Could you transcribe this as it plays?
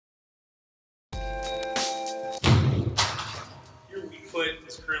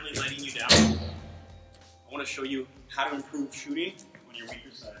is currently letting you down, I want to show you how to improve shooting on your weaker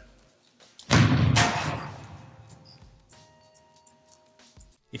side.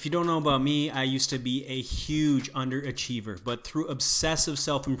 If you don't know about me, I used to be a huge underachiever, but through obsessive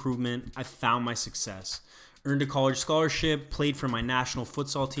self-improvement, I found my success. Earned a college scholarship, played for my national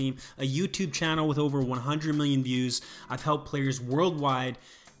futsal team, a YouTube channel with over 100 million views. I've helped players worldwide,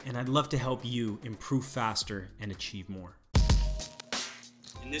 and I'd love to help you improve faster and achieve more.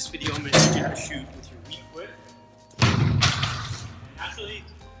 In this video, I'm going to teach you how to shoot with your weak foot. And naturally,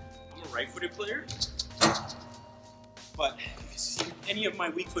 I'm a right-footed player, but if you see any of my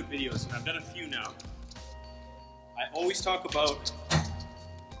weak foot videos, and I've done a few now, I always talk about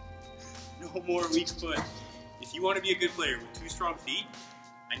no more weak foot. If you want to be a good player with two strong feet,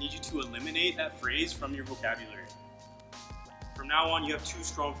 I need you to eliminate that phrase from your vocabulary. From now on, you have two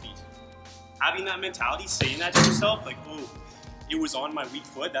strong feet. Having that mentality, saying that to yourself, like, oh, it was on my weak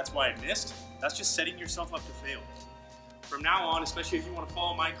foot, that's why I missed, that's just setting yourself up to fail. From now on, especially if you want to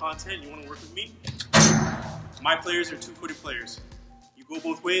follow my content and you want to work with me, my players are two-footed players. You go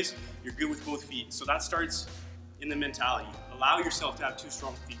both ways, you're good with both feet. So that starts in the mentality. Allow yourself to have two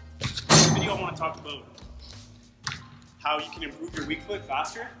strong feet. In this video, I want to talk about how you can improve your weak foot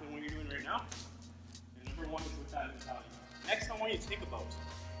faster than what you're doing right now. And number one is with that mentality. Next, I want you to think about.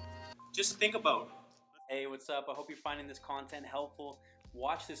 Just think about. Hey, what's up? I hope you're finding this content helpful.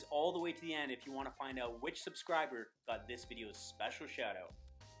 Watch this all the way to the end if you want to find out which subscriber got this video's special shout out.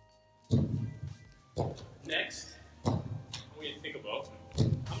 Next, I want you to think about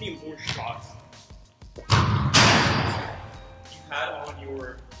how many more shots you've had on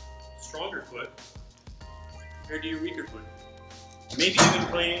your stronger foot compared to your weaker foot. Maybe you've been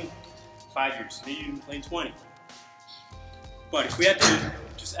playing 5 years, maybe you've been playing 20. But if we had to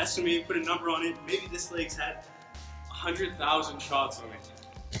just estimate, put a number on it, maybe this leg's had 100,000 shots on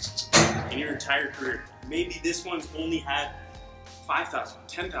it in your entire career. Maybe this one's only had 5,000,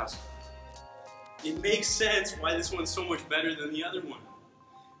 10,000. It makes sense why this one's so much better than the other one.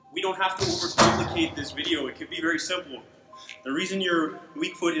 We don't have to overcomplicate this video. It could be very simple. The reason your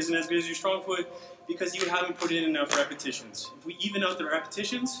weak foot isn't as good as your strong foot, because you haven't put in enough repetitions. If we even out the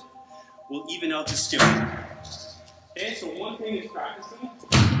repetitions, we'll even out the skill. Okay, so one thing is practicing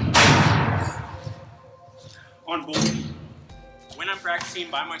on both feet. When I'm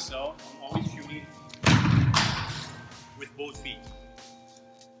practicing by myself, I'm always shooting with both feet.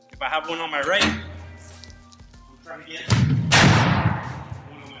 If I have one on my right, I'm trying to get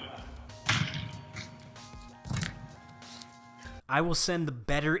one on my left. I will send the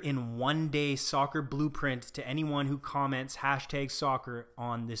Better in 1 Day soccer blueprint to anyone who comments #soccer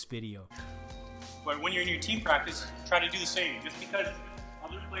on this video. But when you're in your team practice, try to do the same. Just because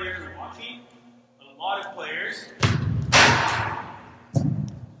other players are watching, a lot of players,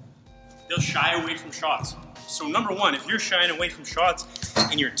 they'll shy away from shots. So number one, if you're shying away from shots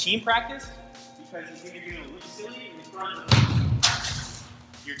in your team practice, because you think you're going to look silly in front of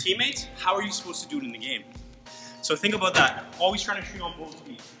your teammates, how are you supposed to do it in the game? So think about that. Always trying to shoot on both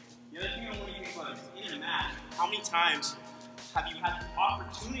feet. The other thing I want you to think about is in a match, how many times have you had the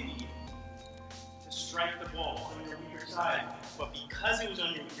opportunity to strike the ball on your weaker side, but because it was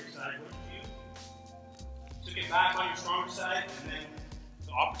on your weaker side, what did you do? Took it back on your stronger side, and then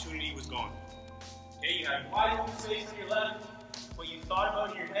the opportunity was gone. Okay, you had wide open space on your left, but you thought about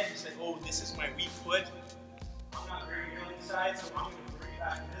it in your head, you said, oh, this is my weak foot. I'm not very good on this side, so I'm going to bring it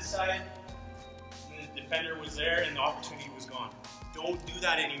back to this side. And the defender was there, and the opportunity was gone. Don't do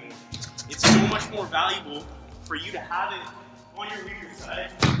that anymore. It's so much more valuable for you to have it on your weaker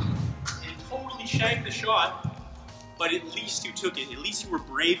side and totally shank the shot, but at least you took it. At least you were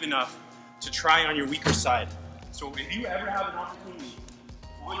brave enough to try on your weaker side. So if you ever have an opportunity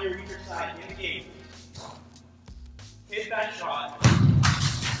on your weaker side in the game, hit that shot.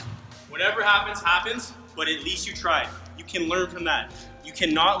 Whatever happens, happens, but at least you tried. You can learn from that. You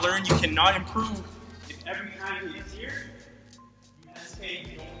cannot learn, you cannot improve if every time it's here, you hesitate,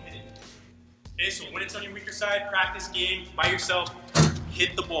 you don't hit it. Okay, so when it's on your weaker side, practice game by yourself,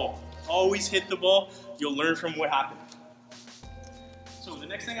 hit the ball. Always hit the ball, you'll learn from what happened. So the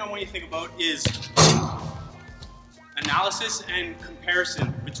next thing I want you to think about is analysis and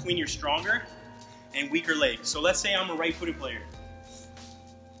comparison between your stronger and weaker leg. So let's say I'm a right-footed player.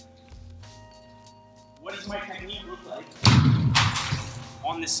 What does my technique look like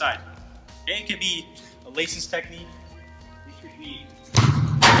on this side? Okay, it could be a laces technique. It could be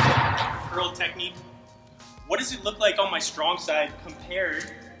curl technique. What does it look like on my strong side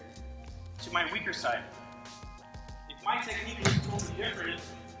compared to my weaker side? If my technique is totally different,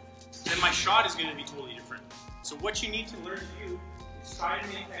 then my shot is going to be totally different. So what you need to learn to do is try to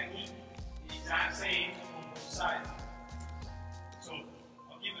make technique the exact same on both sides. So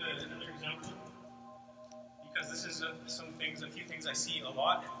I'll give another example, because this is a few things I see a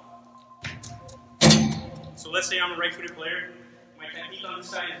lot. So let's say I'm a right-footed player. My technique on this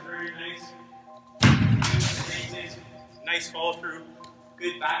side is very nice. Nice follow through,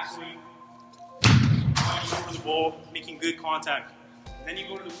 good backswing, running over the ball, making good contact. And then you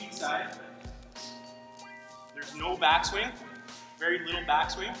go to the weak side. There's no backswing, very little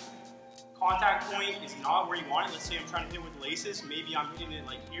backswing. Contact point is not where you want it. Let's say I'm trying to hit with laces. Maybe I'm hitting it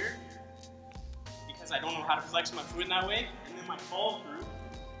like here because I don't know how to flex my foot in that way. And then my follow through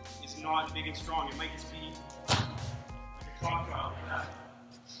is not big and strong. It might just be like a drop like that.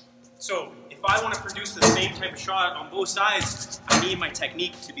 So if I want to produce the same type of shot on both sides, I need my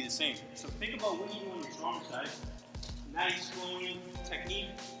technique to be the same. So think about what you do on your stronger side. Nice flowing technique.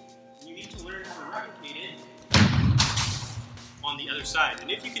 You need to learn how to replicate it on the other side.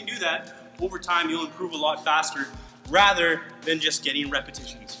 And if you can do that, over time you'll improve a lot faster rather than just getting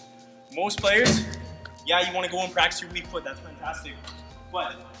repetitions. Most players, yeah, you want to go and practice your weak foot, that's fantastic.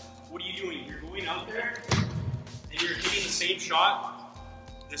 But what are you doing? You're going out there and you're hitting the same shot,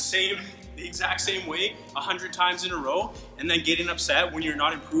 the exact same way 100 times in a row, and then getting upset when you're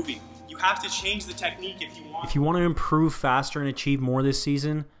not improving. You have to change the technique if you want. If you want to improve faster and achieve more this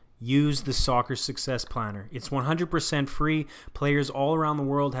season, use the Soccer Success Planner. It's 100% free. Players all around the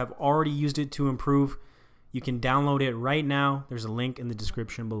world have already used it to improve. You can download it right now. There's a link in the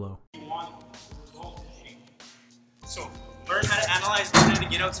description below. You want the result to change. So learn how to analyze, learn how to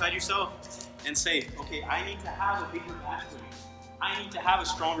get outside yourself and say, okay, I need to have a bigger backswing. I need to have a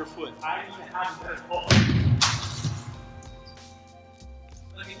stronger foot. I need to have a better ball.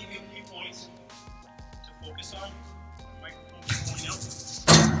 Let me give you a few points to focus on. Microphone's pointing out.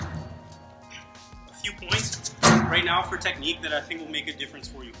 A few points right now for technique that I think will make a difference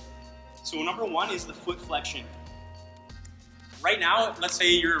for you. So number one is the foot flexion. Right now, let's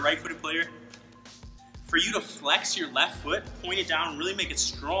say you're a right-footed player. For you to flex your left foot, point it down, really make it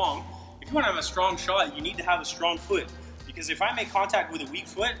strong. If you want to have a strong shot, you need to have a strong foot. Because if I make contact with a weak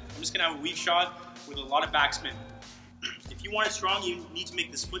foot, I'm just going to have a weak shot with a lot of backspin. If you want it strong, you need to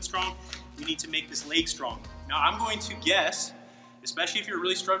make this foot strong. You need to make this leg strong. Now I'm going to guess, especially if you're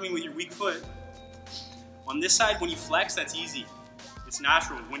really struggling with your weak foot, on this side when you flex, that's easy. It's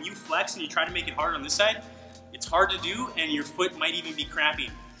natural. When you flex and you try to make it hard on this side, it's hard to do and your foot might even be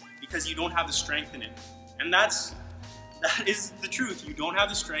cramping because you don't have the strength in it. And that is the truth. You don't have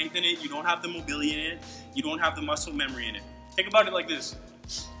the strength in it, you don't have the mobility in it, you don't have the muscle memory in it. Think about it like this.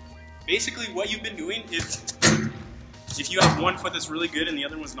 Basically what you've been doing is, if you have one foot that's really good and the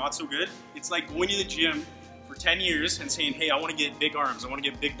other one's not so good, it's like going to the gym for 10 years and saying, hey, I want to get big arms, I want to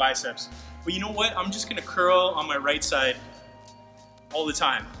get big biceps. But you know what? I'm just going to curl on my right side all the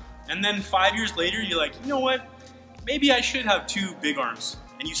time. And then 5 years later, you're like, you know what? Maybe I should have 2 big arms.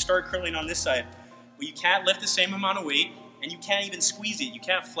 And you start curling on this side. But you can't lift the same amount of weight and you can't even squeeze it. You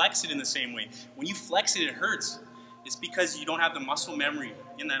can't flex it in the same way. When you flex it, it hurts. It's because you don't have the muscle memory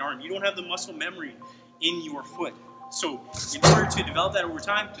in that arm. You don't have the muscle memory in your foot. So in order to develop that over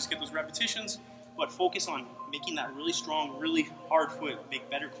time, just get those repetitions, but focus on making that really strong, really hard foot, make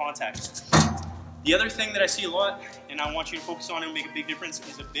better contact. The other thing that I see a lot, and I want you to focus on and make a big difference,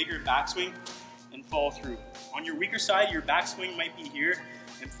 is a bigger backswing and follow through. On your weaker side, your backswing might be here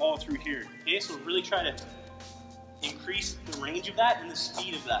and follow through here. Okay, so really try to increase the range of that and the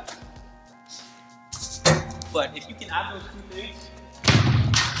speed of that. But if you can add those 2 things,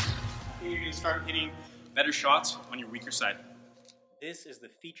 I think you're going to start hitting better shots on your weaker side. This is the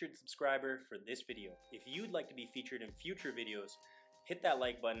featured subscriber for this video. If you'd like to be featured in future videos, hit that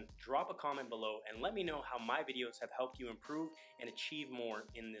like button, drop a comment below, and let me know how my videos have helped you improve and achieve more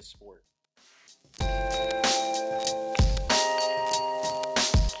in this sport.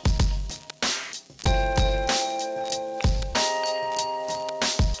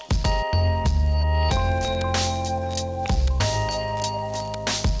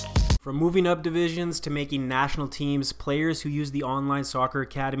 From moving up divisions to making national teams, players who use the Online Soccer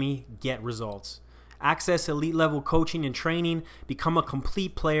Academy get results. Access elite level coaching and training, become a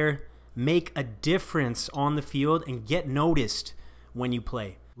complete player, make a difference on the field, and get noticed when you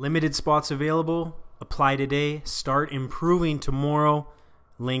play. Limited spots available. Apply today. Start improving tomorrow.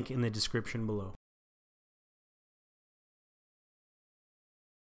 Link in the description below.